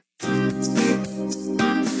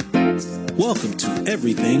Welcome to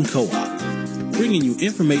Everything Co-op, bringing you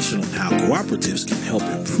information on how cooperatives can help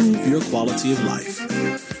improve your quality of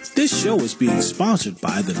life. This show is being sponsored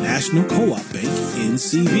by the National Co-op Bank,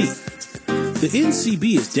 NCB. The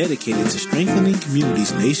NCB is dedicated to strengthening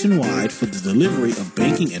communities nationwide for the delivery of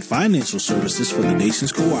banking and financial services for the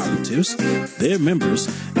nation's cooperatives, their members,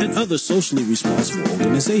 and other socially responsible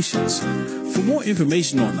organizations. For more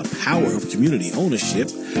information on the power of community ownership,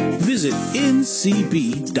 visit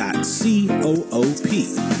ncb.coop.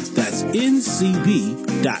 That's ncb.coop.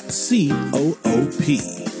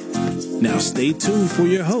 Now stay tuned for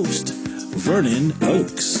your host, Vernon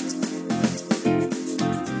Oakes.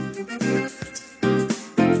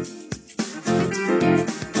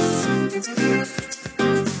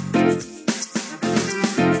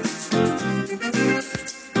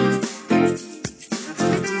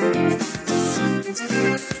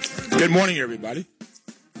 Good morning, everybody.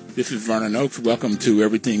 This is Vernon Oakes. Welcome to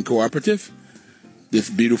Everything Cooperative. This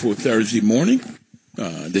beautiful Thursday morning.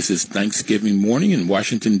 This is Thanksgiving morning in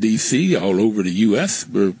Washington, D.C., all over the U.S.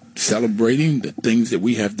 We're celebrating the things that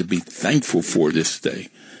we have to be thankful for this day.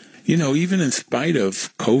 You know, even in spite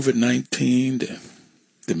of COVID-19,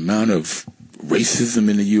 the amount of racism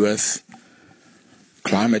in the U.S.,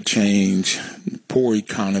 climate change, poor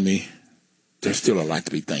economy, there's still a lot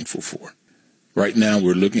to be thankful for. Right now,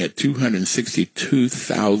 we're looking at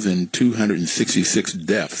 262,266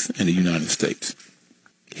 deaths in the United States.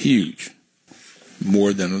 Huge.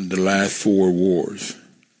 More than the last 4 wars,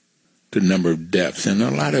 the number of deaths. And a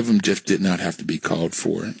lot of them just did not have to be called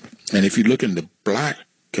for. And if you look in the black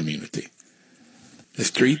community, it's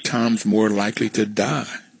 3 times more likely to die.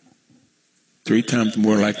 3 times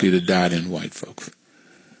more likely to die than white folks.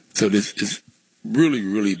 So this is really,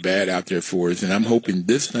 really bad out there for us. And I'm hoping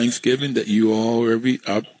this Thanksgiving that you all,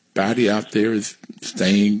 everybody out there is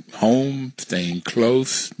staying home, staying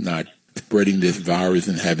close, not spreading this virus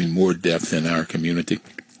and having more deaths in our community.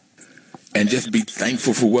 And just be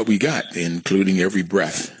thankful for what we got, including every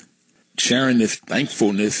breath. Sharing this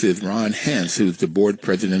thankfulness is Ron Hance, who's the board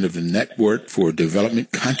president of the Network for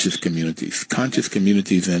Development Conscious Communities. Conscious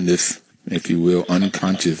communities in this, if you will,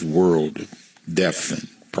 unconscious world of deaths and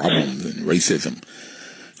problems and racism.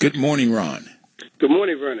 Good morning, Ron. Good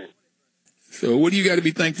morning, Vernon. So what do you got to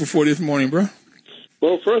be thankful for this morning, bro?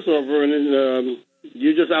 Well, first of all, Vernon,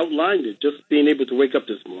 you just outlined it, just being able to wake up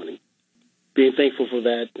this morning, being thankful for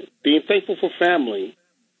that, being thankful for family,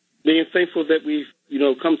 being thankful that we've,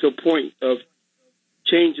 come to a point of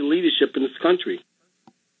change in leadership in this country.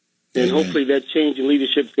 And Amen. Hopefully that change in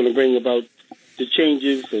leadership is going to bring about the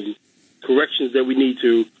changes and corrections that we need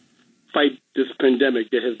to fight this pandemic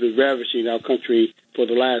that has been ravaging our country for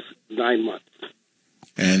the last 9 months.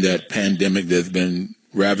 And that pandemic that's been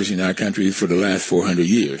ravaging our country for the last 400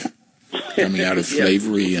 years, coming out of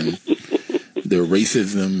slavery and the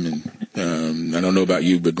racism. And I don't know about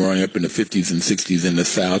you, but growing up in the 50s and 60s in the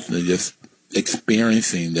South, and just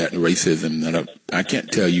experiencing that racism. And I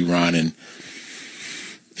can't tell you, Ron, in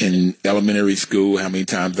elementary school, how many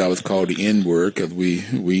times I was called the N-word because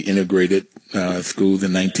we integrated schools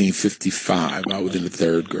in 1955. I was in the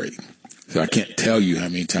 3rd grade. So I can't tell you how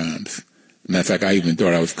many times. Matter of fact, I even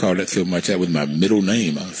thought I was called that so much that was my middle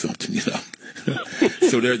name or something,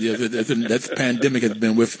 So that pandemic has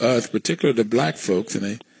been with us, particularly the black folks,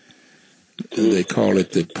 and they call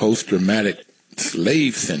it the post-traumatic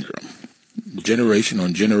slave syndrome. Generation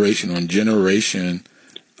on generation on generation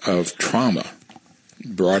of trauma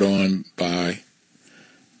brought on by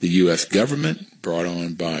the U.S. government, brought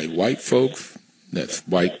on by white folks. That's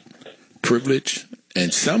white privilege.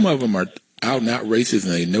 And some of them are out and out racist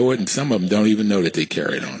and they know it, and some of them don't even know that they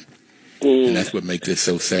carry it on. And that's what makes it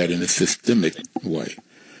so sad in a systemic way.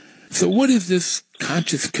 So what is this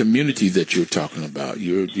conscious community that you're talking about?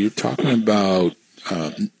 You're talking about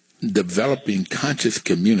developing conscious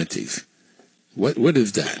communities. What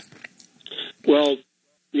is that? Well,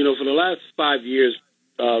 for the last 5 years,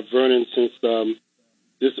 Vernon, since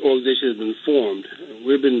this organization has been formed,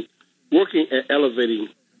 we've been working at elevating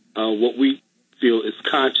what we feel is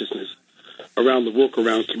consciousness around the work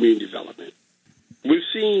around community development. We've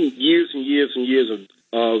seen years and years and years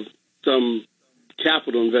of some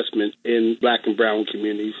capital investment in black and brown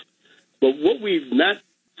communities. But what we've not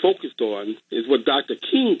focused on is what Dr.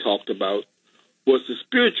 King talked about, was the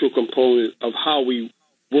spiritual component of how we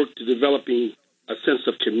work to developing a sense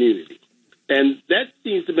of community. And that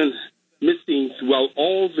seems to have been missing throughout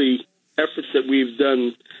all the efforts that we've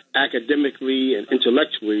done academically and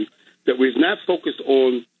intellectually, that we've not focused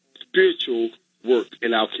on spiritual work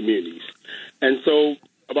in our communities. And so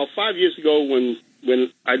about 5 years ago when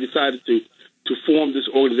I decided to form this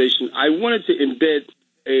organization, I wanted to embed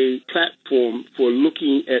a platform for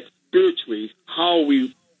looking at spiritually how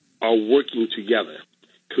we are working together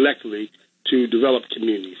collectively to develop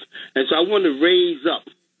communities. And so I want to raise up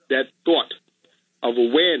that thought of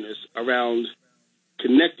awareness around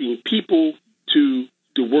connecting people to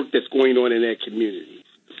the work that's going on in their communities.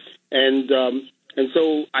 And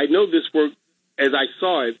so I know this work, as I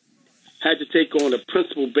saw it, had to take on a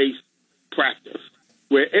principle-based practice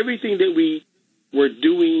where everything that we were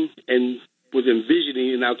doing and was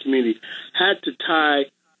envisioning in our community had to tie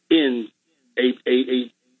in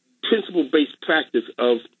a principle-based practice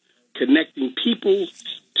of connecting people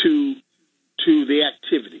to the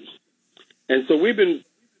activity. And so we've been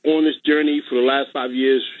on this journey for the last 5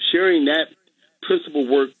 years, sharing that principle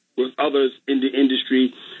work with others in the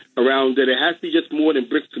industry around that it has to be just more than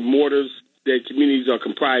bricks and mortars that communities are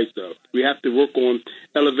comprised of. We have to work on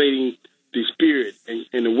elevating the spirit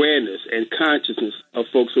and awareness and consciousness of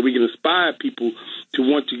folks so we can inspire people to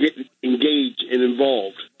want to get engaged and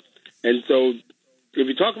involved. And so if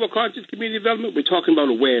we talk about conscious community development, we're talking about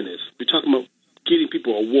awareness. We're talking about getting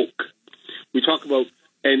people awoke. We talk about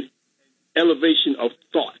an elevation of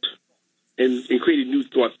thought and creating new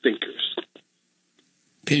thought thinkers.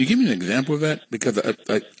 Can you give me an example of that? Because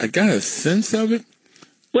I got a sense of it.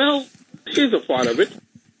 Well, here's a part of it.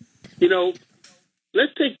 You know,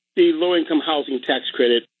 let's take the low-income housing tax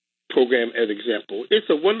credit program as an example. It's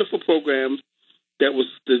a wonderful program that was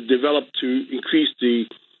developed to increase the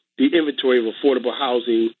inventory of affordable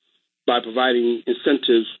housing by providing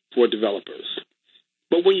incentives for developers.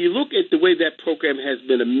 But when you look at the way that program has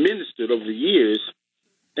been administered over the years,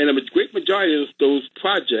 and a great majority of those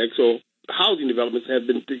projects or housing developments have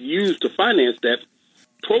been used to finance that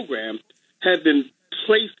program, have been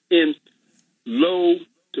placed in low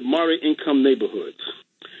to moderate income neighborhoods.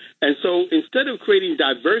 And so instead of creating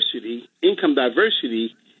diversity, income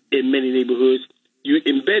diversity in many neighborhoods, you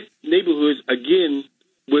embed neighborhoods again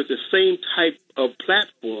with the same type of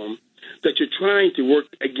platform that you're trying to work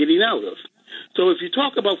at getting out of. So if you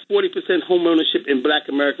talk about 40% home ownership in Black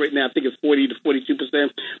America right now, I think it's 40 to 42%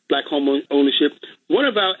 Black home ownership. One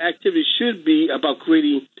of our activities should be about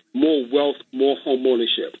creating more wealth, more home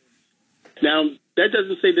ownership. Now, that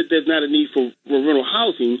doesn't say that there's not a need for rental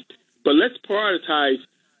housing, but let's prioritize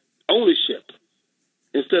ownership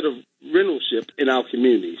instead of rentalship in our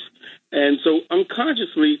communities. And so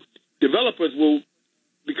unconsciously, developers will,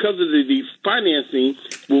 because of the financing,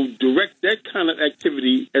 will direct that kind of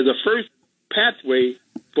activity as a first pathway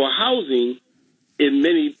for housing in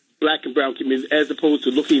many Black and brown communities as opposed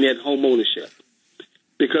to looking at home ownership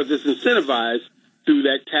because it's incentivized through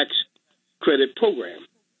that tax credit program.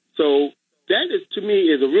 So that is, to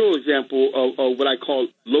me, is a real example of what I call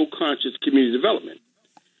low conscious community development.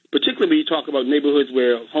 Particularly when you talk about neighborhoods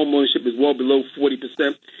where home ownership is well below 40%,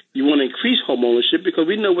 you want to increase home ownership because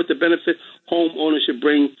we know what the benefit home ownership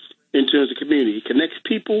brings in terms of community. It connects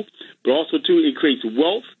people, but also, too, it creates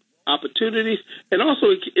wealth, opportunities, and also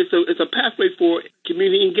it's a pathway for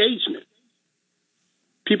community engagement.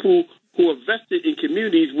 People who are vested in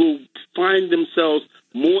communities will find themselves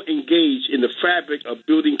more engaged in the fabric of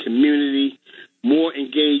building community, more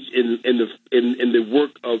engaged in the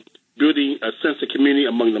work of building a sense of community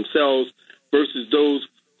among themselves versus those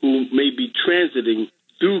who may be transiting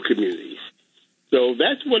through communities. So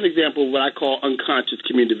that's one example of what I call unconscious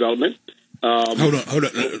community development. Hold on.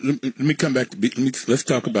 Let me come back. Let's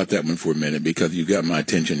talk about that one for a minute because you got my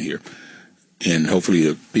attention here. And hopefully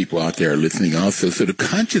the people out there are listening also. So the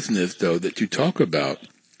consciousness, though, that you talk about,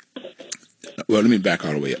 well, let me back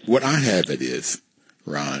all the way up. What I have it is,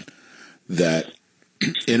 Ron, that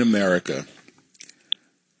in America,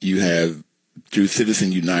 you have, through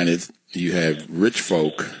Citizen United, you have rich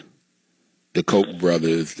folk, the Koch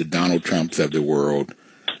brothers, the Donald Trumps of the world,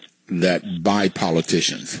 that buy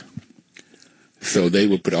politicians. So they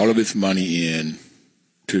will put all of this money in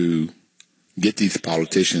to get these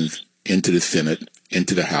politicians into the Senate,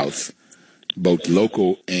 into the House, both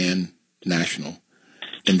local and national.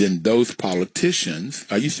 And then those politicians,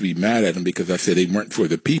 I used to be mad at them because I said they weren't for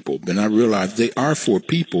the people. Then I realized they are for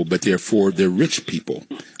people, but they're for the rich people.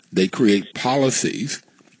 They create policies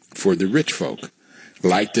for the rich folk,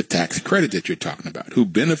 like the tax credit that you're talking about. Who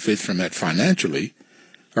benefits from that financially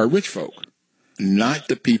are rich folk, not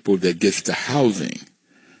the people that gets the housing.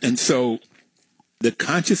 And so the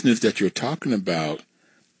consciousness that you're talking about,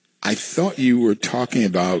 I thought you were talking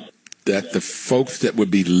about that the folks that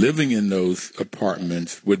would be living in those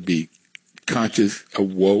apartments would be conscious,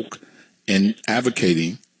 awoke, and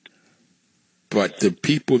advocating, but the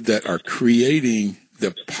people that are creating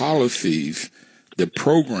the policies, the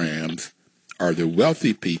programs, are the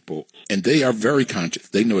wealthy people, and they are very conscious.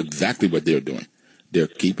 They know exactly what they're doing. They're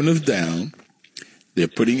keeping us down. They're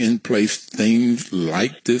putting in place things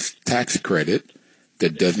like this tax credit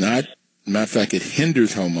that does not, matter of fact, it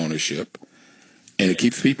hinders home ownership, and it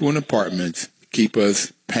keeps people in apartments, keep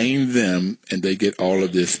us paying them, and they get all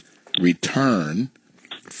of this return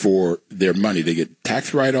for their money. They get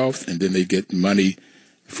tax write-offs, and then they get money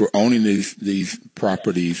for owning these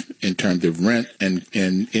properties in terms of rent and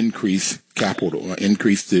increase capital, or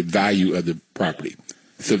increase the value of the property.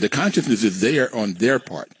 So the consciousness is there on their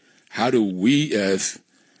part. How do we as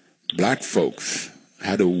black folks,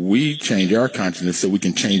 how do we change our consciousness so we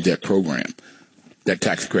can change that program, that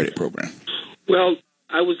tax credit program? Well,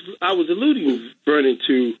 I was alluding, Vernon,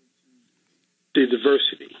 to the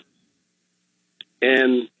diversity.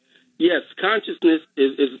 And yes, consciousness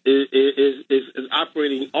is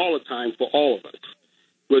operating all the time for all of us,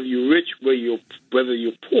 whether you're rich, whether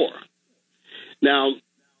you're poor. Now,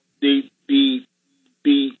 the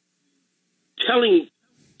telling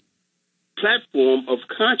platform of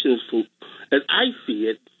consciousness, as I see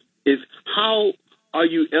it, is how are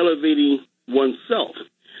you elevating oneself?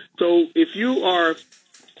 So if you are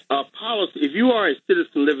if you are a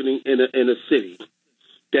citizen living in a city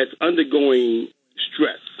that's undergoing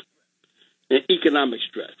stress and economic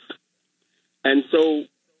stress, and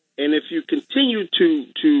if you continue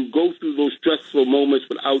to go through those stressful moments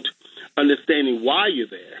without understanding why you're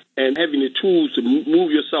there and having the tools to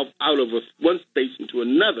move yourself out of one space into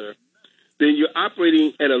another, then you're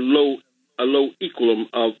operating at a low equilibrium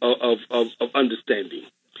of understanding.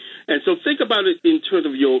 And so think about it in terms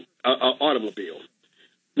of your automobile.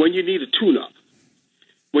 When you need a tune-up,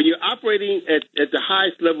 when you're operating at the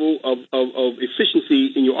highest level of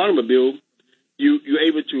efficiency in your automobile, you're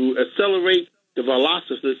able to accelerate the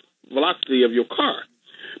velocity of your car.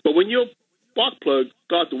 But when your spark plug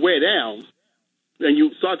starts to wear down and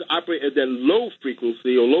you start to operate at that low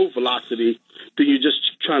frequency or low velocity, then you're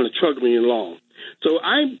just trying to struggling along. So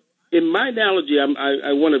in my analogy,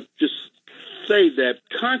 I want to just say that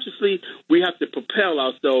consciously we have to propel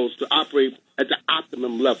ourselves to operate at the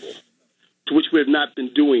optimum level, to which we have not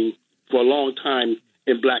been doing for a long time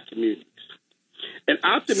in black communities. An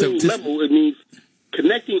optimum level, it means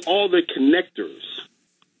connecting all the connectors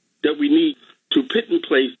that we need to put in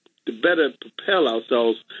place to better propel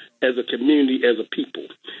ourselves as a community, as a people.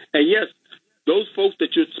 And yes, those folks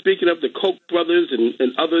that you're speaking of, the Koch brothers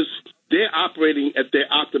and others, they're operating at their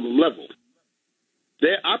optimum level.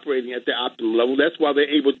 They're operating at their optimum level. That's why they're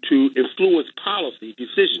able to influence policy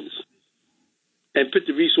decisions and put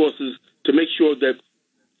the resources to make sure that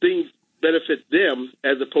things benefit them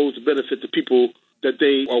as opposed to benefit the people that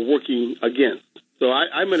they are working against. So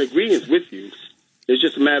I'm in agreement with you. It's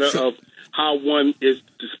just a matter of how one is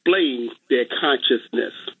displaying their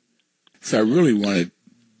consciousness. So I really want to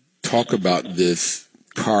talk about this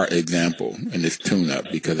car example and this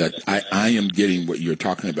tune-up, because I am getting what you're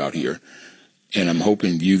talking about here. And I'm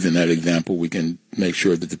hoping using that example, we can make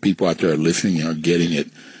sure that the people out there are listening and are getting it.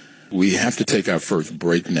 We have to take our first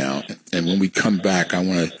break now. And when we come back, I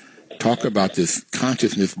want to talk about this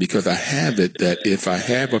consciousness, because I have it that if I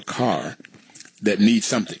have a car that needs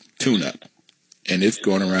something, tune-up, and it's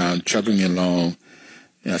going around chugging along,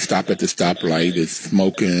 and I stop at the stoplight, it's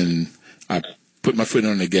smoking, I put my foot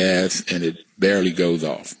on the gas, and it barely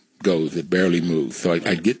it barely moves. So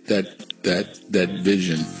I get that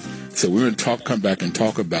vision. So we're going to come back and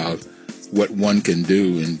talk about what one can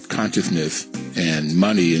do in consciousness and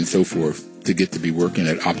money and so forth to get to be working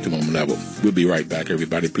at optimum level. We'll be right back,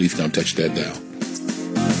 everybody. Please don't touch that dial.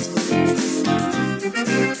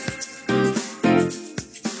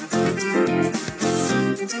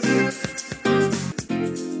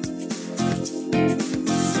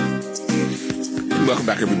 Welcome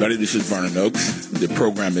back, everybody. This is Vernon Oakes. The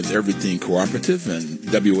program is Everything Cooperative, and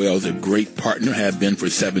WL is a great partner, have been for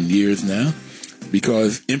 7 years now,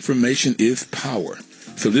 because information is power.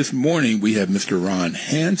 So this morning we have Mr. Ron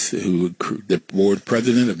Hance, who is the board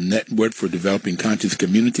president of Network for Developing Conscious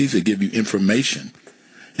Communities, to give you information.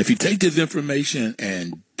 If you take this information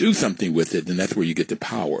and do something with it, then that's where you get the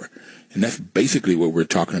power. And that's basically what we're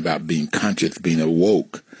talking about, being conscious, being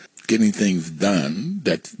awoke, getting things done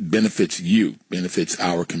that benefits you, benefits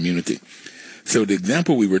our community. So the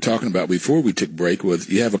example we were talking about before we took break was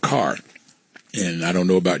you have a car. And I don't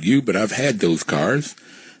know about you, but I've had those cars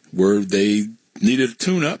where they needed a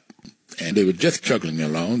tune-up and they were just chugging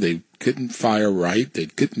along. They couldn't fire right. They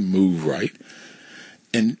couldn't move right.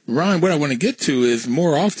 And, Ron, what I want to get to is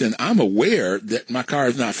more often I'm aware that my car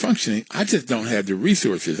is not functioning. I just don't have the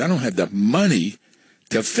resources. I don't have the money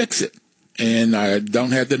to fix it. And I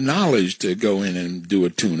don't have the knowledge to go in and do a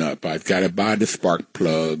tune-up. I've got to buy the spark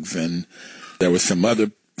plugs, and there were some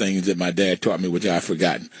other things that my dad taught me, which I've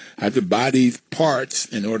forgotten. I have to buy these parts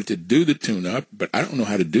in order to do the tune-up, but I don't know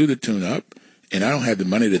how to do the tune-up, and I don't have the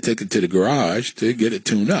money to take it to the garage to get it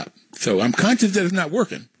tuned up. So I'm conscious that it's not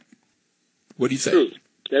working. What do you say? True.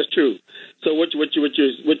 That's true. So what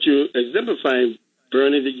you're exemplifying,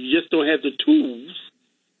 Vern, is that you just don't have the tools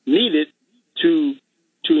needed to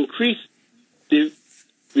increase the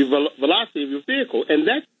velocity of your vehicle, and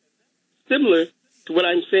that's similar to what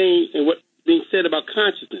I'm saying and what's being said about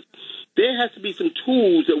consciousness. There has to be some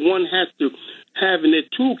tools that one has to have in their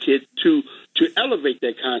toolkit to elevate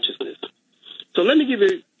that consciousness. So let me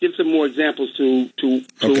give some more examples to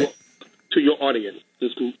your audience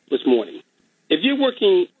this morning. If you're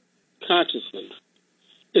working consciously,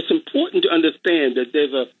 it's important to understand that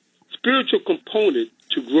there's a spiritual component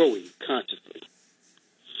to growing consciously.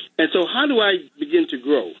 And so how do I begin to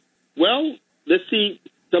grow? Well, let's see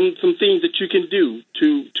some things that you can do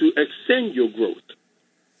to extend your growth.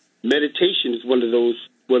 Meditation is one of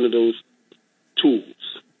those tools.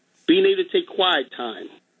 Being able to take quiet time,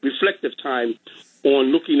 reflective time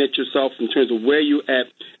on looking at yourself in terms of where you're at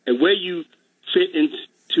and where you fit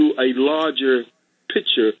into a larger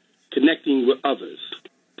picture, connecting with others.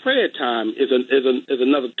 Prayer time is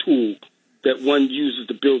another tool that one uses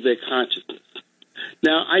to build their consciousness.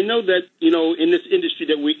 Now, I know that, in this industry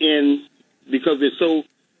that we're in, because we're so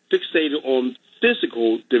fixated on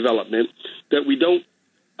physical development, that we don't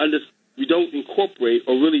incorporate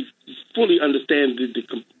or really fully understand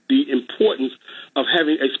the importance of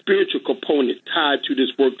having a spiritual component tied to this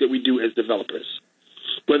work that we do as developers.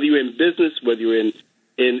 Whether you're in business, whether you're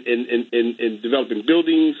in developing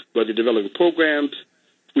buildings, whether you're developing programs,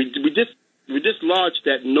 we dislodge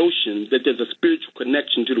that notion that there's a spiritual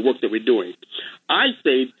connection to the work that we're doing. I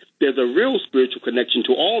say there's a real spiritual connection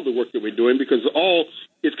to all the work that we're doing because all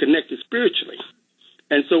is connected spiritually.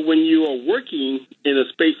 And so when you are working in a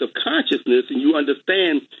space of consciousness and you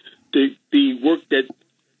understand the work that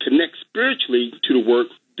connects spiritually to the work,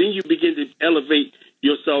 then you begin to elevate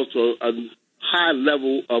yourself to a high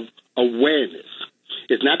level of awareness.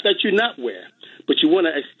 It's not that you're not aware, but you want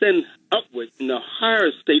to extend upward in a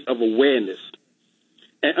higher state of awareness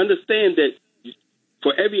and understand that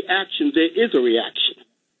for every action, there is a reaction.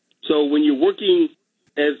 So when you're working,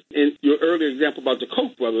 as in your earlier example about the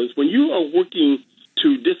Koch brothers, when you are working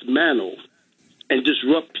to dismantle and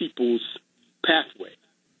disrupt people's pathway,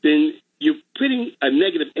 then you're putting a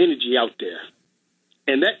negative energy out there.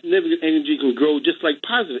 And that negative energy can grow just like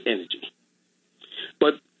positive energy.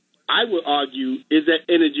 But I would argue, is that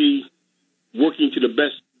energy working to the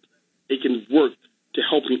best it can work to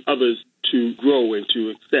helping others to grow and to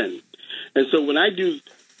extend? And so when I do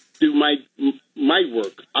my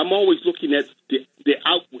work, I'm always looking at the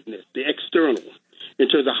outwardness, the external, in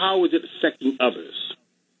terms of how is it affecting others?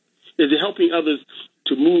 Is it helping others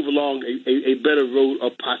to move along a better road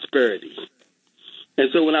of prosperity? And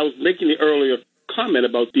so when I was making the earlier comment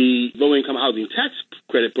about the low-income housing tax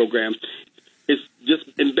credit program, it's just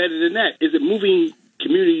embedded in that. Is it moving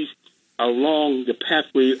communities along the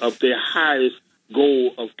pathway of their highest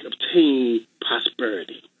goal of obtaining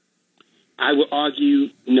prosperity? I would argue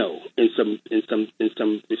no in some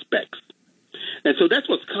respects. And so that's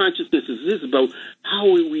what consciousness is about. How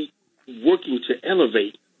are we working to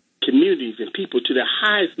elevate communities and people to the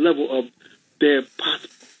highest level of their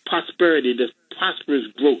prosperity, their prosperous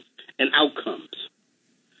growth and outcomes?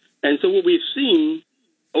 And so what we've seen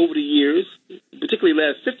over the years, particularly the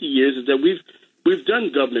last 50 years, is that we've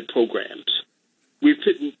done government programs. We've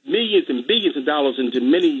put millions and billions of dollars into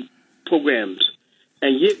many programs,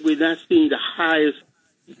 and yet we're not seeing the highest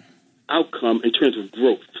outcome in terms of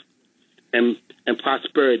growth and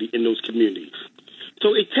prosperity in those communities.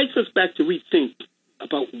 So it takes us back to rethink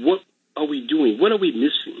about what are we doing? What are we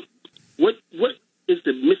missing? What is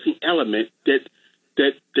the missing element that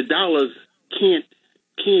the dollars can't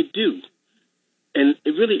do? And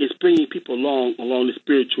it really is bringing people along the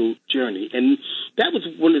spiritual journey. And that was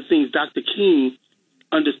one of the things Dr. King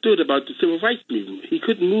understood about the civil rights movement. He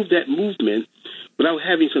couldn't move that movement without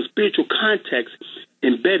having some spiritual context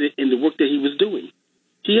embedded in the work that he was doing.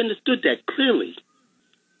 He understood that clearly.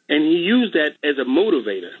 And he used that as a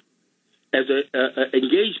motivator, as an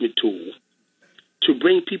engagement tool to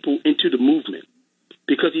bring people into the movement,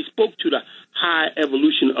 because he spoke to the high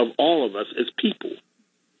evolution of all of us as people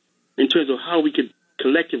in terms of how we could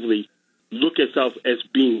collectively look at ourselves as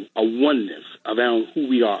being a oneness around who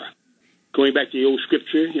we are. Going back to the old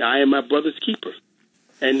scripture, I am my brother's keeper.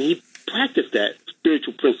 And he practiced that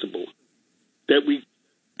spiritual principle that we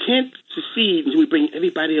can't succeed until we bring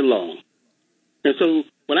everybody along. And so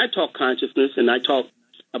when I talk consciousness and I talk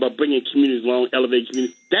about bringing communities along, elevating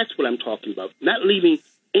communities, that's what I'm talking about. Not leaving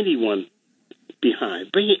anyone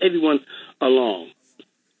behind, bringing everyone along,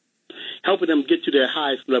 helping them get to their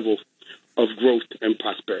highest level of growth and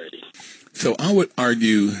prosperity. So I would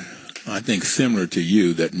argue, I think similar to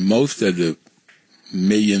you, that most of the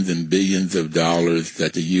millions and billions of dollars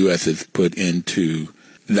that the U.S. has put into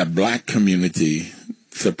the black community,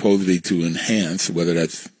 supposedly to enhance, whether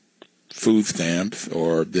that's food stamps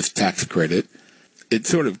or this tax credit, it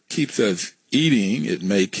sort of keeps us eating. It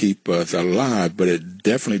may keep us alive, but it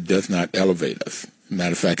definitely does not elevate us.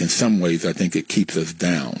 Matter of fact, in some ways, I think it keeps us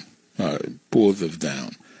down, pulls us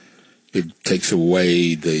down. It takes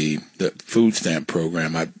away the food stamp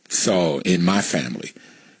program. I saw in my family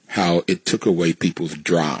how it took away people's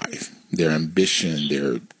drive, their ambition,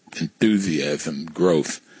 their enthusiasm,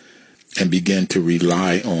 growth, and began to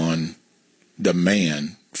rely on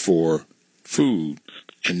demand for food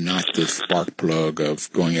and not the spark plug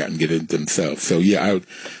of going out and getting it themselves. So,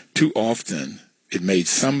 too often it made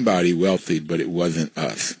somebody wealthy, but it wasn't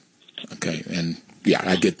us. Okay, and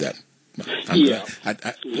I get that.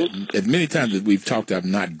 As many times as we've talked, I've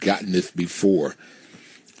not gotten this before.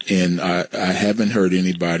 And I haven't heard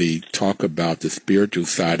anybody talk about the spiritual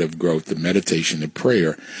side of growth, the meditation, the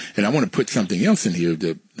prayer. And I want to put something else in here,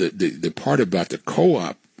 the part about the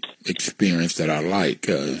co-op experience that I like,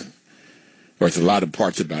 or it's a lot of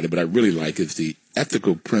parts about it, but I really like is the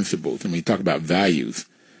ethical principles. And when you talk about values,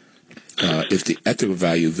 it's the ethical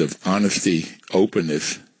values of honesty,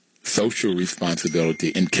 openness, social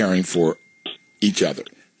responsibility, and caring for each other.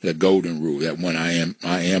 The golden rule, that one, I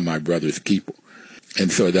am my brother's keeper. And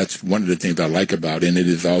so that's one of the things I like about it. And it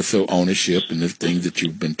is also ownership and the things that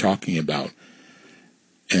you've been talking about.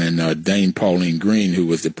 And Dame Pauline Green, who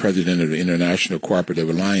was the president of the International Cooperative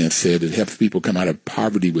Alliance, said it helps people come out of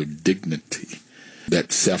poverty with dignity,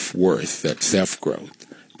 that self-worth, that self-growth.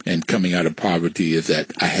 And coming out of poverty is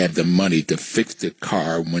that I have the money to fix the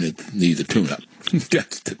car when it needs a tune-up.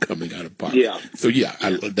 That's the coming out of poverty. Yeah. So,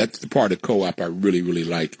 that's the part of co-op I really, really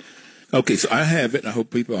like. Okay, so I have it. I hope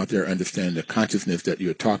people out there understand the consciousness that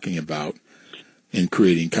you're talking about in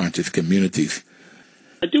creating conscious communities.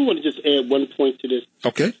 I do want to just add one point to this.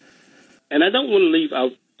 Okay. And I don't want to leave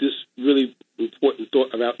out this really important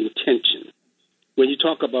thought about intention. When you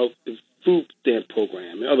talk about the food stamp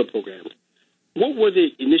program and other programs, what were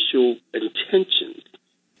the initial intentions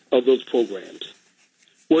of those programs?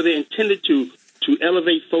 Were they intended to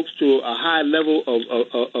elevate folks to a high level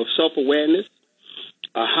of self-awareness,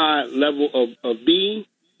 a high level of being,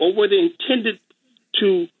 or were they intended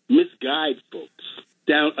to misguide folks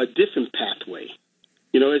down a different pathway?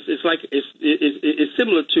 You know, it's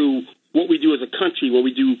similar to what we do as a country when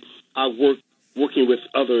we do our working with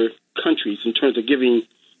other countries in terms of giving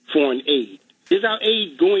foreign aid. Is our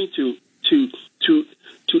aid going to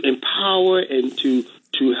empower and to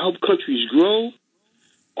help countries grow,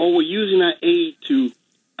 or we're using our aid to,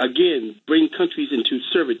 again, bring countries into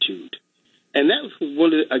servitude? And that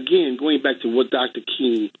was again, going back to what Dr.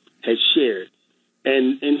 King had shared.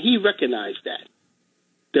 And he recognized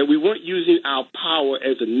that we weren't using our power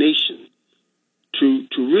as a nation to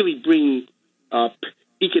really bring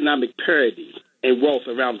economic parity and wealth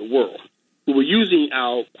around the world. We were using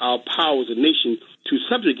our power as a nation to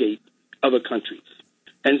subjugate other countries.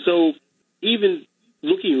 And so even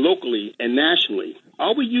looking locally and nationally,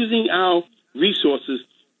 are we using our resources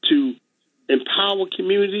to empower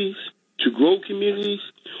communities, to grow communities,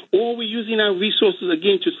 or are we using our resources,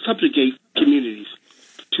 again, to subjugate communities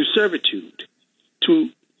to servitude, to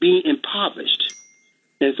being impoverished?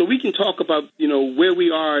 And so we can talk about, where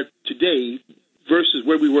we are today versus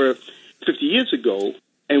where we were 50 years ago,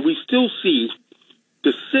 and we still see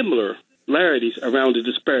the similarities around the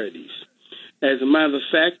disparities. As a matter of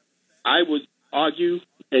fact, I would argue,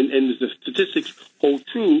 and the statistics hold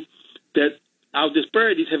true, that our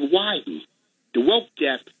disparities have widened. The wealth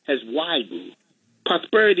gap has widened.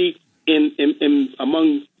 Prosperity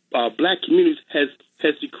among black communities has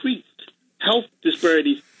decreased. Health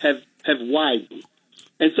disparities have widened.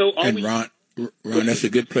 And so, Ron, that's a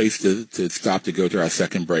good place to stop to go to our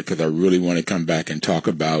second break, because I really want to come back and talk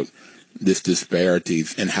about this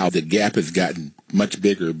disparities and how the gap has gotten much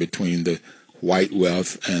bigger between the white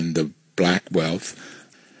wealth and the black wealth,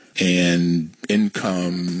 and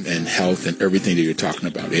income and health and everything that you're talking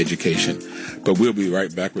about, education. But we'll be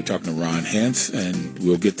right back. We're talking to Ron Hance, and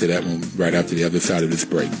we'll get to that one right after the other side of this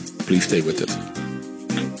break. Please stay with us.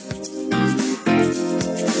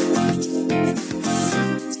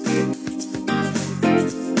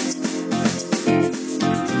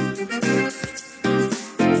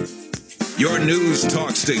 Your news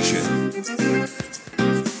talk station.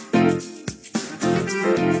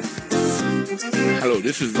 Hello, this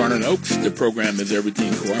this is Vernon Oakes. The program is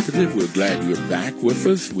Everything Cooperative. We're glad you're back with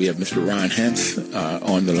us. We have Mr. Ron Hance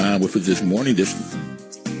on the line with us this morning, this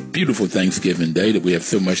beautiful Thanksgiving Day that we have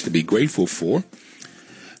so much to be grateful for.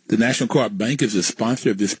 The National Co-op Bank is a sponsor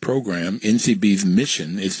of this program. NCB's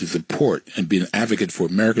mission is to support and be an advocate for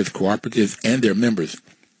America's cooperatives and their members,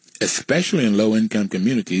 especially in low-income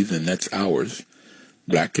communities, and that's ours,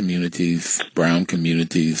 black communities, brown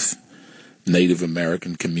communities, Native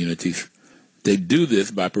American communities. They do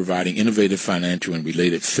this by providing innovative financial and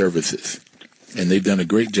related services. And they've done a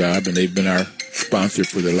great job, and they've been our sponsor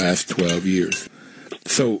for the last 12 years.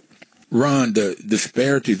 So, Ron, the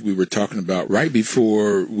disparities we were talking about, right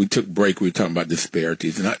before we took break, we were talking about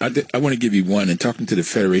disparities. And I want to give you one. And talking to the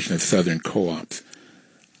Federation of Southern Co-ops,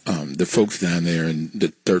 the folks down there in the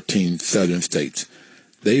 13 southern states,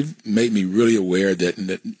 they've made me really aware that in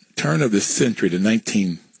the turn of the century, in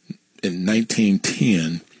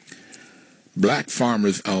 1910, black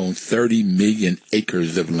farmers owned 30 million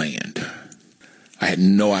acres of land. I had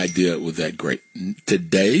no idea it was that great.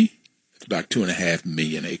 Today, it's about 2.5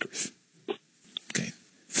 million acres. Okay.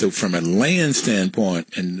 So from a land standpoint,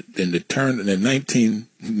 in the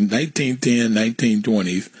 1910,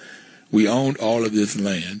 1920s, we owned all of this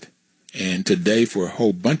land. And today, for a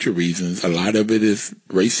whole bunch of reasons, a lot of it is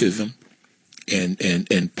racism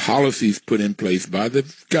and policies put in place by the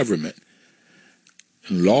government,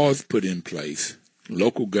 laws put in place,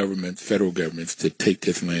 local governments, federal governments, to take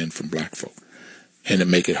this land from black folk and to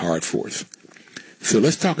make it hard for us. So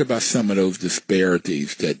let's talk about some of those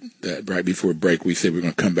disparities that right before break we said we're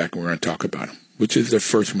going to come back and we're going to talk about them. Which is the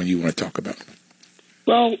first one you want to talk about?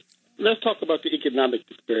 Well, let's talk about the economic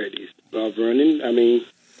disparities, Vernon. I mean,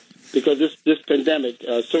 because this pandemic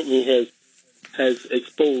certainly has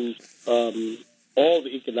exposed all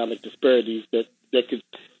the economic disparities that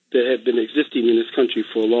have been existing in this country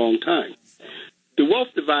for a long time. The wealth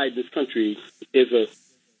divide in this country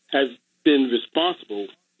has been responsible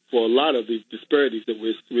for a lot of the disparities that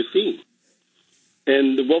we're seeing.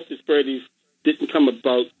 And the wealth disparities didn't come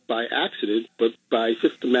about by accident, but by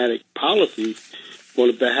systematic policies on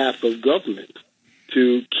the behalf of government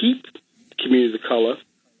to keep communities of color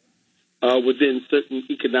within certain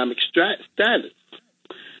economic status.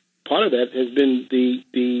 Part of that has been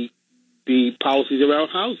the policies around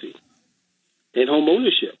housing and home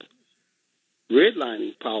ownership,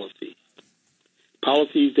 redlining policies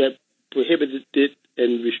that prohibited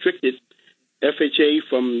and restricted FHA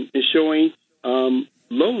from insuring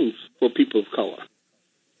loans for people of color,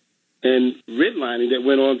 and redlining that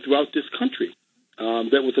went on throughout this country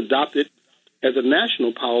that was adopted as a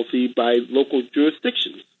national policy by local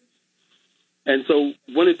jurisdictions. And so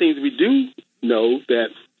one of the things we do know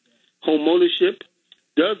that home ownership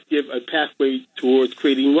does give a pathway towards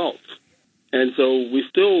creating wealth. And so we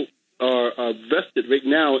still are vested right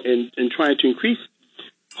now in trying to increase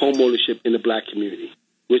home ownership in the black community,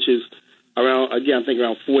 which is around, again, I think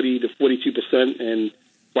around 40 to 42%, and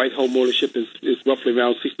white home ownership is roughly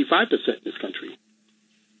around 65% in this country.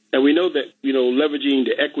 And we know that, leveraging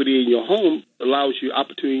the equity in your home allows you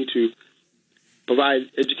opportunity to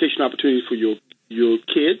provide education opportunities for your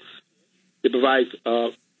kids. It provides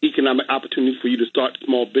economic opportunities for you to start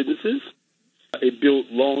small businesses. It builds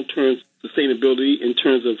long-term sustainability in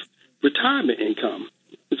terms of retirement income.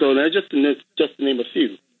 So that's just to name a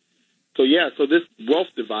few. So so this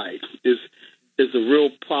wealth divide is a real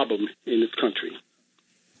problem in this country.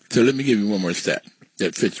 So let me give you one more stat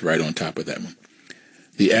that fits right on top of that one.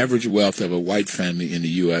 The average wealth of a white family in the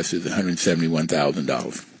U.S. is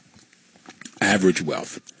 $171,000. Average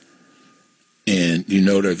wealth. And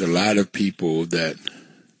there's a lot of people that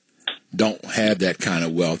don't have that kind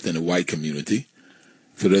of wealth in the white community.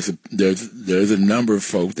 So there's a number of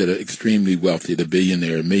folks that are extremely wealthy, the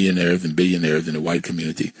millionaires and billionaires in the white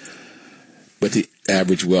community. But the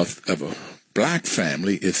average wealth of a black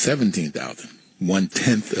family is $17,000,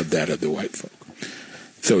 1/10 of that of the white folk.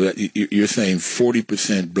 So that you're saying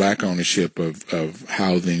 40% black ownership of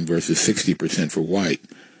housing versus 60% for white.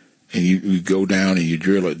 And you go down and you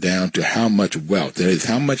drill it down to how much wealth, that is,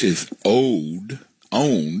 how much is owned,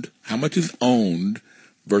 how much is owned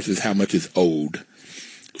versus how much is owed.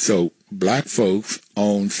 So black folks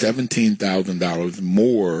own $17,000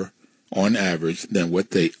 more on average than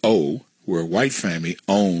what they owe, where a white family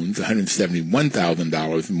owns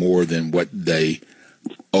 $171,000 more than what they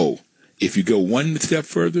owe. If you go one step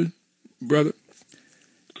further, brother,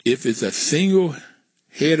 if it's a single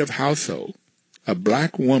head of household, a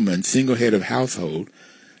black woman, single head of household,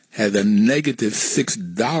 has a negative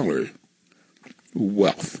 $6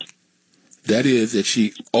 wealth. That is, that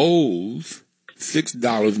she owes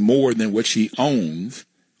 $6 more than what she owns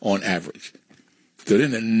on average. So they're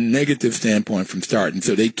in a negative standpoint from starting.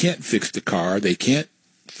 So they can't fix the car. They can't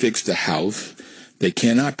fix the house. They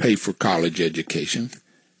cannot pay for college education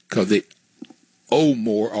because they owe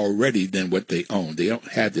more already than what they own. They don't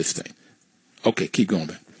have this thing. Okay, keep going,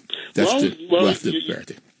 man. That's the wealth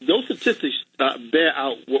disparity. Those statistics bear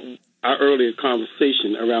out what our earlier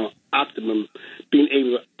conversation around optimum, being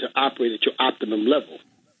able to operate at your optimum level.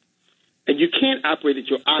 And you can't operate at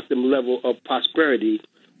your optimum level of prosperity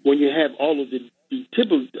when you have all of the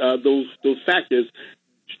typical those factors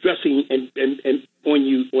stressing and on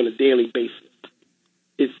you on a daily basis.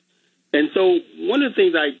 And so one of the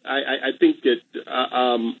things I think that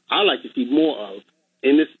I like to see more of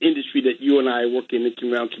in this industry that you and I work in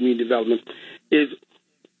around community development is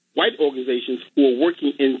white organizations who are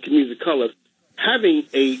working in communities of color having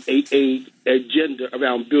a agenda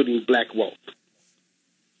around building black wealth.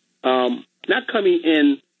 Not coming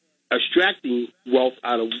in extracting wealth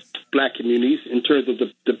out of black communities in terms of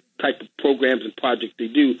the type of programs and projects they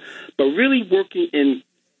do, but really working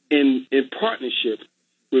in partnership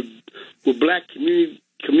with black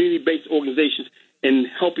community-based organizations and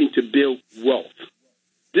helping to build wealth.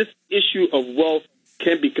 This issue of wealth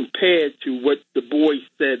can be compared to what Du Bois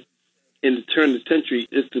said in the turn of the century.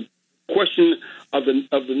 Is the question of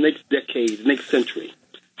the next decade, the next century.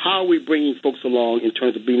 How are we bringing folks along in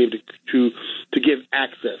terms of being able to give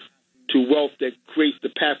access to wealth that creates the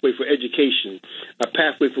pathway for education, a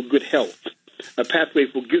pathway for good health, a pathway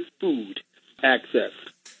for good food access?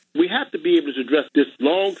 We have to be able to address this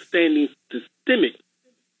long-standing systemic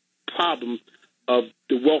problem of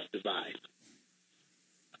the wealth divide.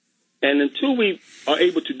 And until we are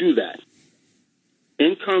able to do that,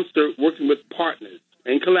 in concert working with partners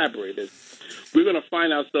and collaborators, we're going to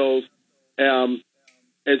find ourselves,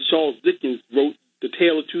 as Charles Dickens wrote, the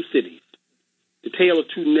tale of two cities, the tale of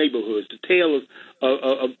two neighborhoods, the tale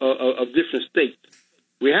of different states.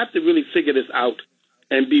 We have to really figure this out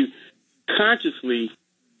and be consciously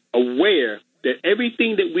aware that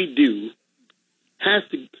everything that we do has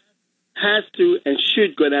to and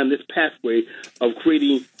should go down this pathway of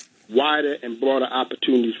creating wider and broader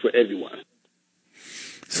opportunities for everyone.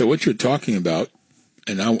 So what you're talking about,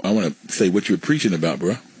 and I want to say what you're preaching about,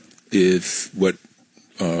 bro, is what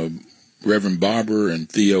Reverend Barber and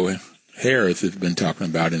Theo Harris has been talking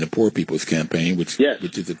about in the Poor People's Campaign, which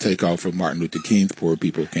is a takeoff of Martin Luther King's Poor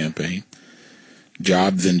People Campaign.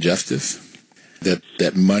 Jobs and justice.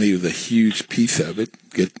 That money is a huge piece of it.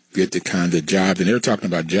 Get the kind of jobs, and they're talking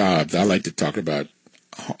about jobs. I like to talk about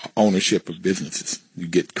ownership of businesses. You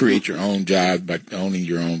create your own job by owning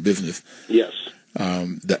your own business. Yes.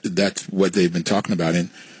 That's what they've been talking about. And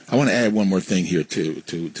I want to add one more thing here to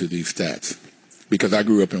these stats, because I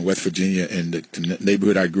grew up in West Virginia, and the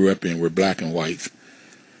neighborhood I grew up in were black and whites,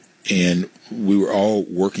 and we were all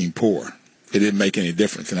working poor. It didn't make any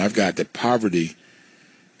difference. And I've got that poverty.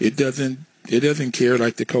 It doesn't care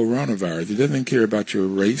like the coronavirus. It doesn't care about your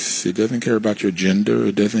race. It doesn't care about your gender.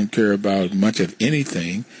 It doesn't care about much of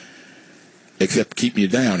anything except keeping you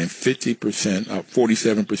down. And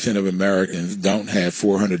 47% of Americans don't have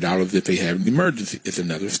 $400 if they have an emergency. It's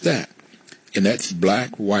another stat. And that's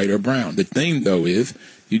black, white, or brown. The thing, though, is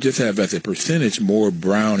you just have as a percentage more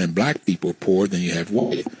brown and black people poor than you have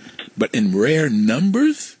white. But in rare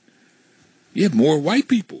numbers, you have more white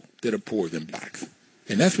people that are poor than blacks.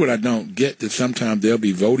 And that's what I don't get, that sometimes they'll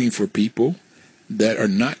be voting for people that are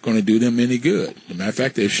not going to do them any good. As a matter of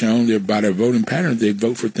fact, they've shown by their voting patterns, they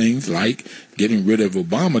vote for things like getting rid of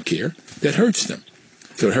Obamacare that hurts them.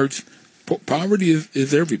 So it hurts. Poverty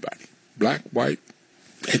is everybody. Black, white,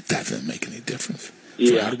 it doesn't make any difference. Yeah.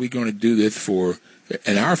 So how are we going to do this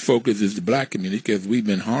and our focus is the black community because we've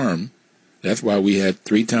been harmed. That's why we had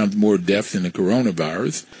 3 times more deaths in the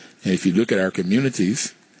coronavirus. And if you look at our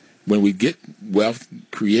communities, when we get wealth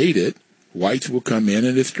created, whites will come in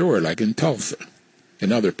and destroy it, like in Tulsa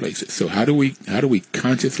and other places. So how do we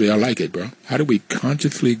consciously, I like it, bro, how do we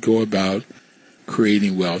consciously go about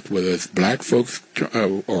creating wealth, whether it's black folks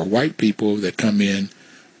or white people that come in,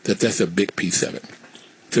 that's a big piece of it.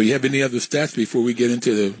 So you have any other stats before we get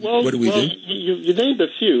into what do we do? You named a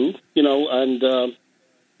few, and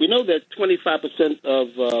we know that 25%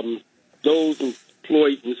 of those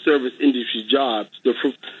employed in service industry jobs,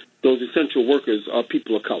 those essential workers, are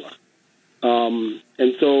people of color.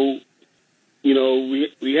 And so,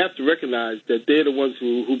 we have to recognize that they're the ones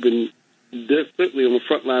who've been definitely on the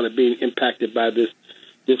front line of being impacted by this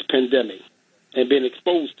pandemic and being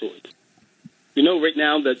exposed to it. We know right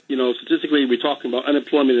now that, statistically we're talking about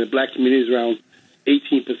unemployment in the black community is around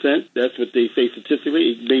 18%. That's what they say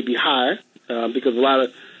statistically. It may be higher because a lot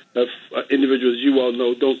of individuals, you all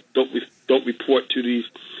know, don't report to these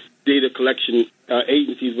data collection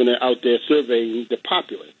agencies when they're out there surveying the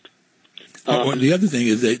populace. The other thing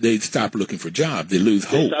is they stop looking for jobs. They lose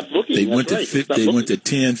hope. They stop looking. They That's went to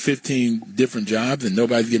 10, 15 different jobs, and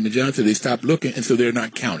nobody's getting a job, so they stop looking, and so they're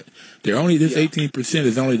not counted. They're only this 18%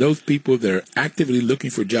 is only those people that are actively looking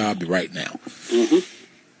for jobs right now.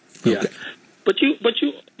 Mm-hmm. Okay. Yeah, but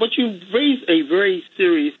you raise a very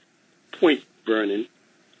serious point, Vernon,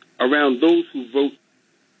 around those who vote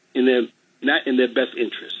not in their best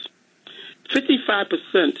interest.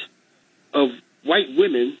 55% of white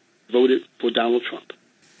women voted for Donald Trump.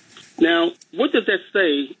 Now, what does that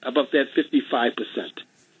say about that 55%?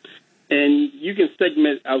 And you can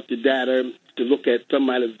segment out the data to look at some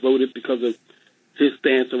might have voted because of his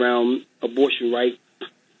stance around abortion rights.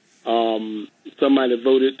 Some might have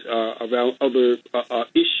voted around other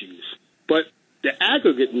issues. But the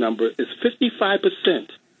aggregate number is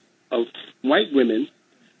 55% of white women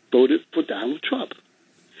voted for Donald Trump.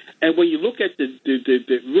 And when you look at the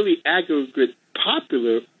really aggregate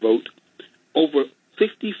popular vote, over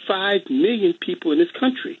 65 million people in this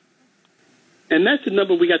country. And that's the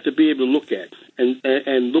number we got to be able to look at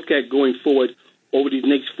and look at going forward over these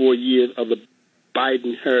next 4 years of the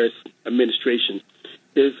Biden-Harris administration,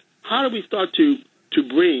 is how do we start to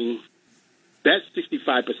bring that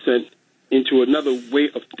 65% into another way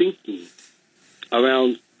of thinking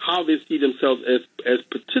around how they see themselves as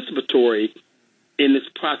participatory in this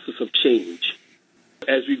process of change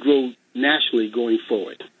as we grow nationally going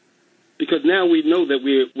forward. Because now we know that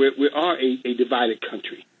we are a divided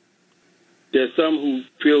country. There are some who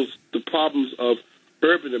feel the problems of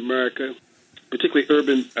urban America, particularly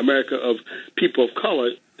urban America of people of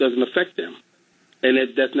color, doesn't affect them. And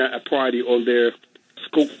that's not a priority on their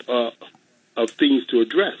scope of things to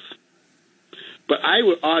address. But I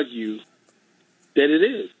would argue that it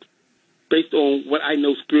is, based on what I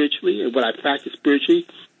know spiritually and what I practice spiritually.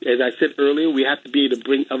 As I said earlier, we have to be able to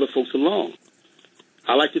bring other folks along.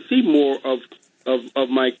 I like to see more of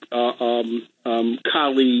my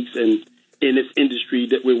colleagues and in this industry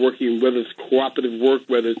that we're working, whether it's cooperative work,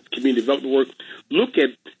 whether it's community development work, look at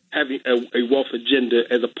having a wealth agenda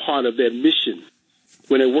as a part of their mission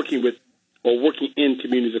when they're working with or working in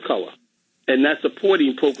communities of color, and not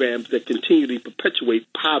supporting programs that continually perpetuate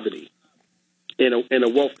poverty in a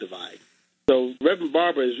wealth divide. So Reverend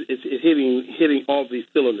Barber is hitting all these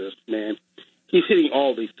cylinders, man. He's hitting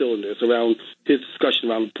all these cylinders around his discussion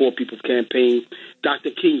around the Poor People's Campaign. Dr.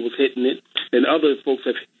 King was hitting it, and other folks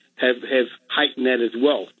have heightened that as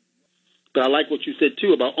well. But I like what you said,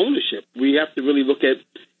 too, about ownership. We have to really look at,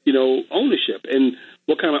 ownership and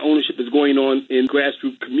what kind of ownership is going on in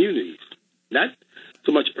grassroots communities. Not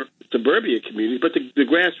so much suburbia communities, but the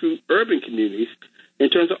grassroots urban communities in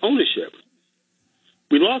terms of ownership.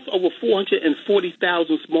 We lost over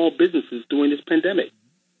 440,000 small businesses during this pandemic.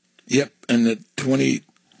 Yep, and the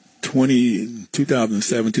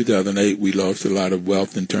 2007, 2008, we lost a lot of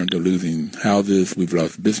wealth in terms of losing houses. We've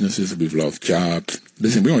lost businesses. We've lost jobs.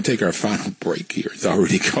 Listen, we're going to take our final break here. It's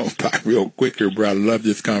already gone by real quick here, but I love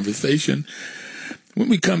this conversation. When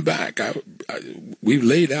we come back, we've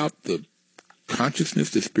laid out the consciousness,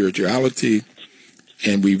 the spirituality,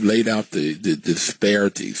 and we've laid out the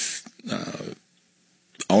disparities,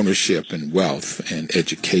 ownership and wealth and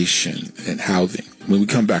education and housing. When we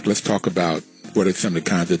come back, let's talk about what are some of the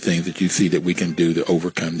kinds of things that you see that we can do to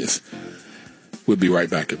overcome this. We'll be right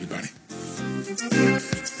back, everybody.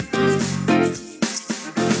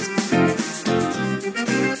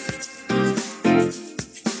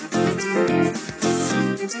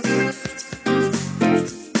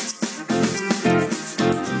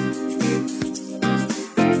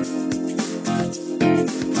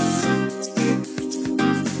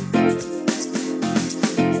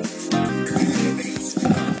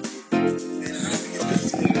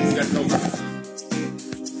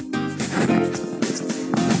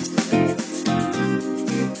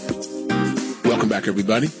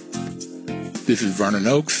 Everybody, this is Vernon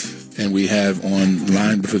Oakes, and we have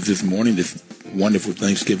online with us this morning, this wonderful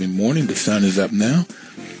Thanksgiving morning. The sun is up now.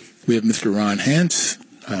 We have Mr. Ron Hance.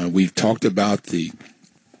 We've talked about the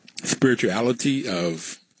spirituality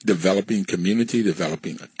of developing community,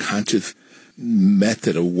 developing a conscious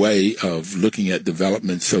method, a way of looking at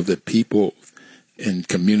development so that people and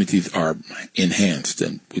communities are enhanced.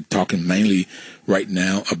 And we're talking mainly right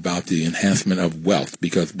now about the enhancement of wealth,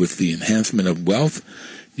 because with the enhancement of wealth,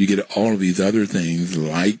 you get all of these other things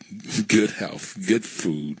like good health, good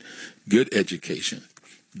food, good education,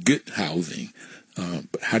 good housing.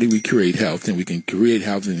 But how do we create health? And we can create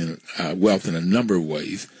housing and wealth in a number of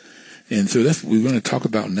ways. And so that's what we're going to talk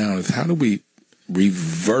about now, is how do we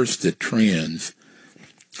reverse the trends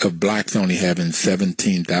of blacks only having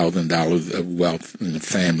 $17,000 of wealth in the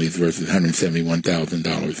families versus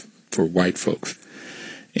 $171,000 for white folks.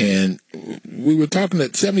 And we were talking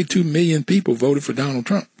that 72 million people voted for Donald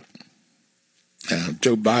Trump.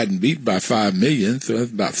 Joe Biden beat by 5 million, so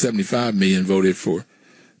that's about 75 million voted for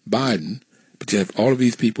Biden. But you have all of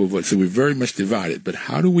these people vote, so we're very much divided. But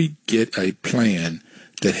how do we get a plan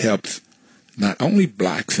that helps not only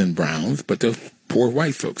blacks and browns, but the poor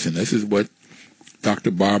white folks? And this is what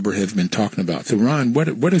Dr. Barber has been talking about. So, Ron,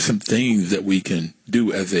 what are some things that we can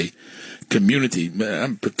do as a community,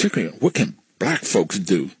 particularly what can black folks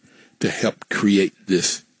do to help create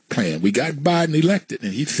this plan? We got Biden elected,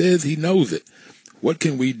 and he says he knows it. What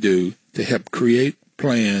can we do to help create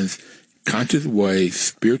plans, conscious way,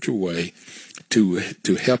 spiritual way, to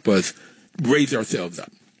help us raise ourselves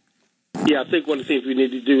up? Yeah, I think one of the things we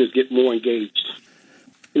need to do is get more engaged.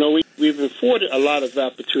 We've afforded a lot of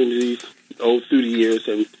opportunities through the years,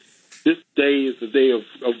 and this day is the day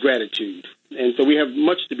of gratitude. And so we have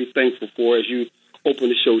much to be thankful for as you open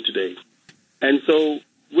the show today. And so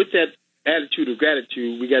with that attitude of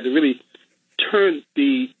gratitude, we got to really turn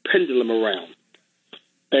the pendulum around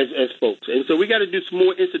as folks. And so we got to do some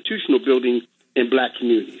more institutional building in black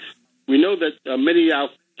communities. We know that many of our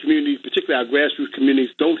communities, particularly our grassroots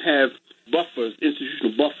communities, don't have buffers,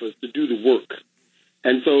 institutional buffers to do the work.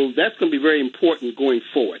 And so that's going to be very important going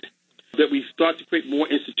forward, that we start to create more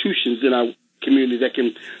institutions in our community that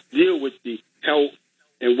can deal with the health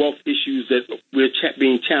and wealth issues that we're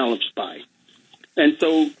being challenged by. And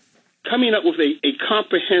so coming up with a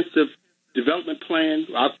comprehensive development plan,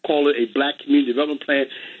 I'll call it a black community development plan,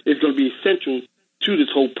 is going to be essential to this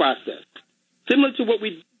whole process. Similar to what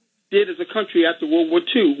we did as a country after World War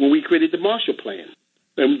II, when we created the Marshall Plan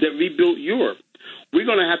that rebuilt Europe. We're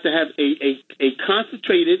going to have a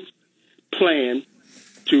concentrated plan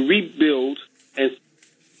to rebuild and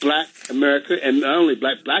black America, and not only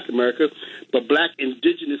black America, but black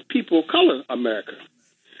indigenous people of color America.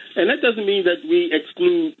 And that doesn't mean that we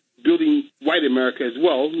exclude building white America as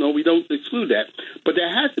well. No, we don't exclude that. But there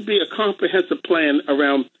has to be a comprehensive plan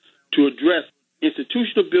around to address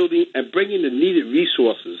institutional building and bringing the needed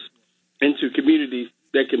resources into communities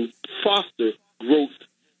that can foster growth,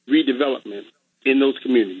 redevelopment in those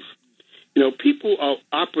communities. People are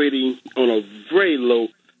operating on a very low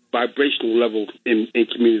vibrational level in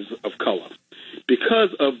communities of color because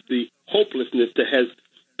of the hopelessness that has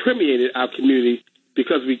permeated our community,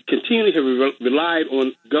 because we continually have relied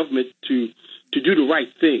on government to do the right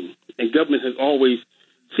thing, and government has always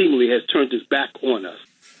seemingly has turned its back on us.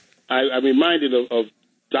 I'm reminded of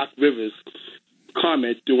Doc Rivers'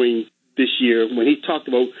 comment during this year when he talked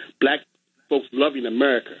about black folks loving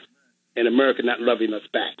America and America not loving us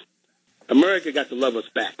back. America got to love us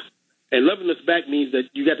back. And loving us back means that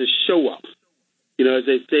you got to show up. As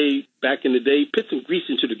they say back in the day, put some grease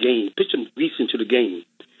into the game.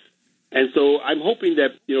 And so I'm hoping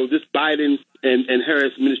that, this Biden and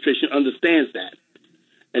Harris administration understands that,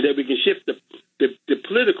 and that we can shift the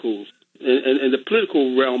politicals and the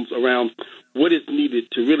political realms around what is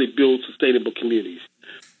needed to really build sustainable communities.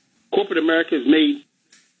 Corporate America has made,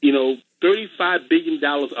 $35 billion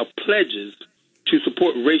of pledges to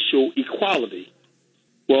support racial equality.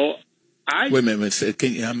 Well, wait a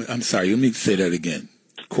minute. I'm sorry. Let me say that again.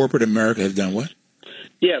 Corporate America has done what?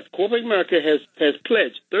 Yes, corporate America has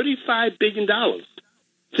pledged $35 billion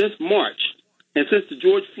since March. And since the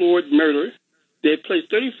George Floyd murder, they have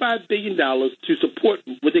pledged $35 billion to support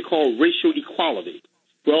what they call racial equality.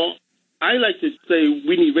 Well, I like to say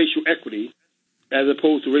we need racial equity as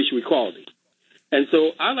opposed to racial equality. And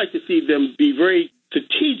so I like to see them be very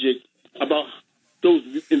strategic about those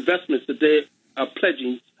investments that they are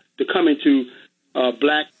pledging to come into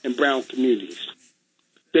black and brown communities.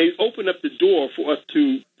 They open up the door for us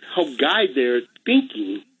to help guide their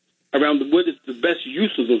thinking around what is the best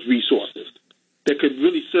use of those resources that could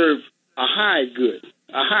really serve a high good,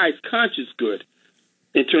 a high conscious good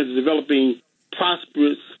in terms of developing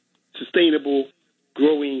prosperous, sustainable,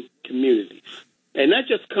 growing communities. And not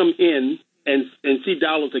just come in and see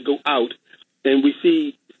dollars that go out, and we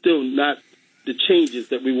see still not the changes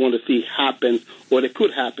that we want to see happen or that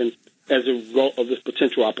could happen as a result of this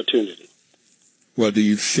potential opportunity. Well, do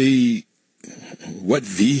you see what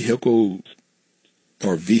vehicles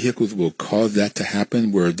will cause that to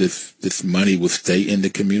happen, where this money will stay in the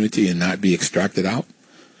community and not be extracted out?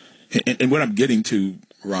 And what I'm getting to,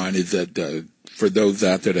 Ron, is that for those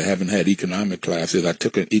out there that haven't had economic classes, I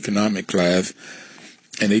took an economic class,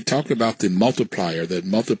 and they talked about the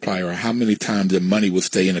multiplier, how many times the money will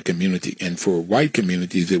stay in a community. And for white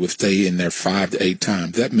communities, it would stay in there 5 to 8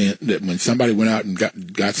 times. That meant that when somebody went out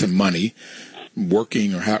and got some money,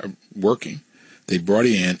 working. They brought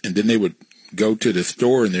it in, and then they would go to the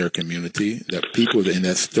store in their community. That people in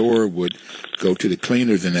that store would go to the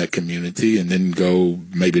cleaners in that community and then go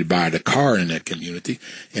maybe buy the car in that community.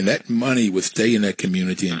 And that money would stay in that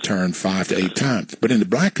community and turn 5 to 8 times. But in the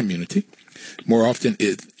black community, more often,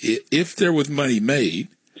 if there was money made,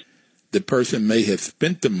 the person may have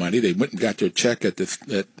spent the money. They went and got their check at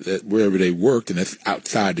wherever they worked, and that's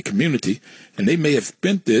outside the community, and they may have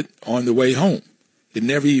spent it on the way home. It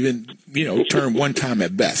never even, turned one time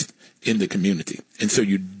at best in the community. And so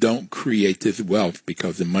you don't create this wealth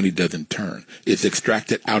because the money doesn't turn. It's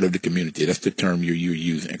extracted out of the community. That's the term you're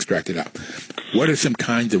using, extracted out. What are some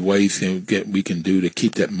kinds of ways we can do to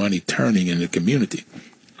keep that money turning in the community?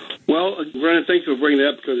 Well, Vernon, thanks for bringing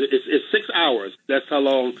that up, because it's 6 hours. That's how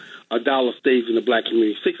long a dollar stays in the black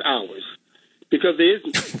community, 6 hours. Because there's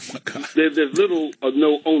little or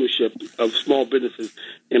no ownership of small businesses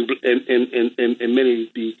in many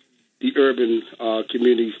of the urban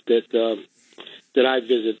communities that I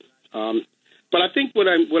visit. But I think what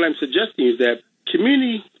I'm suggesting is that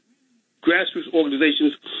community grassroots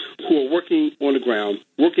organizations who are working on the ground,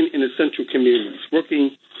 working in essential communities,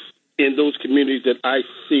 working in those communities that I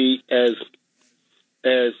see as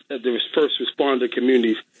the first responder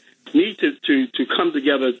communities, need to come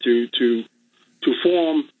together to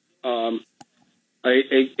form a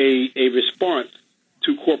response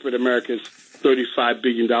to corporate America's $35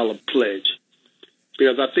 billion pledge.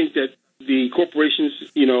 Because I think that the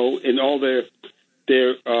corporations, in all their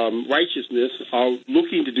righteousness, are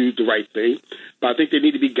looking to do the right thing, but I think they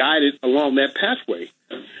need to be guided along that pathway.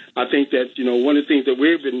 I think that, one of the things that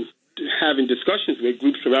we've been having discussions with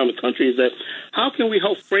groups around the country is that how can we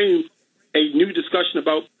help frame a new discussion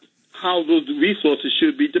about how those resources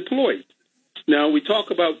should be deployed? Now, we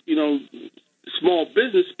talk about, small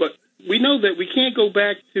business, but we know that we can't go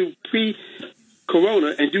back to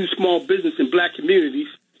pre-corona and do small business in black communities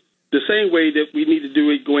the same way that we need to do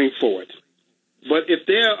it going forward. But if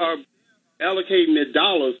they are allocating their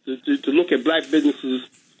dollars to look at black businesses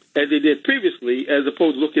as they did previously, as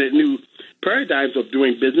opposed to looking at new paradigms of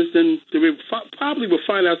doing business, then we probably will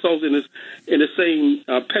find ourselves in the same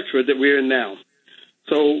petra that we're in now.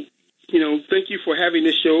 So, thank you for having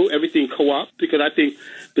this show, Everything Co-op, because I think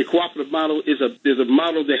the cooperative model is a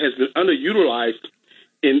model that has been underutilized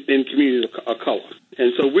in communities of color.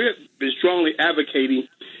 And so we've been strongly advocating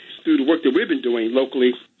through the work that we've been doing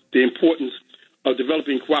locally the importance of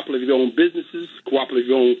developing cooperatively-owned businesses,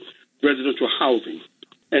 cooperatively-owned residential housing.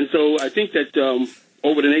 And so I think that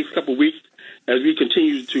over the next couple of weeks, as we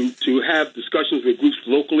continue to have discussions with groups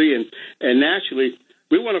locally and nationally,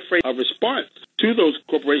 we want to frame a response to those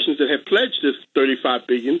corporations that have pledged this $35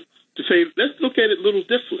 billion to say, let's look at it a little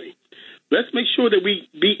differently. Let's make sure that we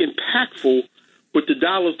be impactful with the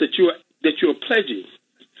dollars that you're pledging,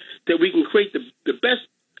 that we can create the best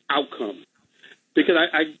outcome. Because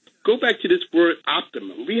I go back to this word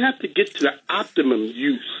optimum. We have to get to the optimum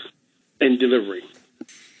use and delivery.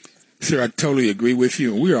 Sir, I totally agree with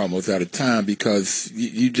you. And we're almost out of time because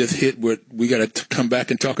you just hit what we got to come back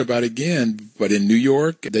and talk about again. But in New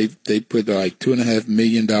York, they put like $2.5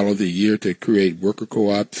 million a year to create worker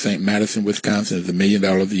co-ops. St. Madison, Wisconsin is $1 million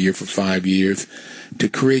a year for 5 years to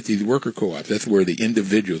create these worker co-ops. That's where the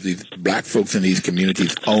individuals, these black folks in these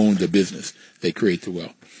communities, own the business. They create the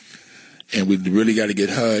wealth. And we really got to get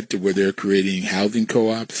HUD to where they're creating housing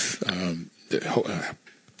co-ops,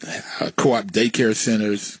 co-op daycare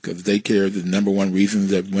centers, because daycare is the number one reason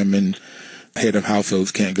that women, head of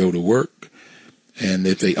households, can't go to work. And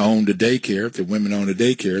if they own the daycare, if the women own the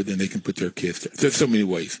daycare, then they can put their kids there. There's so many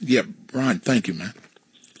ways. Yeah, Ron, thank you, man.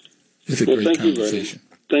 It's a great conversation.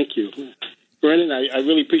 Thank you. Brandon, I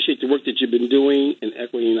really appreciate the work that you've been doing and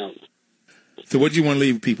echoing out. So what do you want to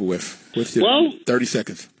leave people with? What's your 30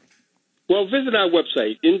 seconds? Well, visit our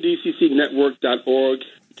website, ndccnetwork.org.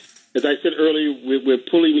 As I said earlier, we're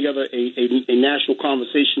pulling together a national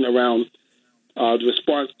conversation around the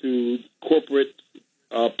response to corporate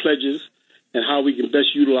pledges and how we can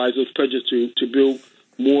best utilize those pledges to build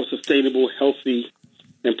more sustainable, healthy,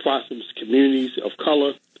 and prosperous communities of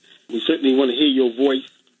color. We certainly want to hear your voice,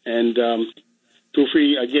 and feel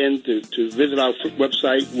free, again, to visit our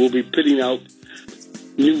website. We'll be putting out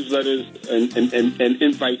newsletters and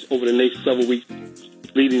invites over the next several weeks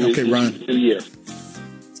leading into the year.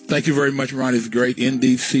 Thank you very much, Ron. It's great.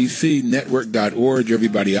 ndccnetwork.org.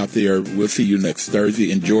 Everybody out there, we'll see you next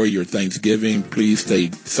Thursday. Enjoy your Thanksgiving. Please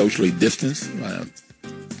stay socially distanced.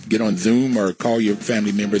 Get on Zoom or call your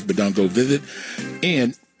family members, but don't go visit.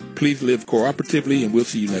 And please live cooperatively, and we'll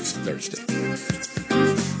see you next Thursday.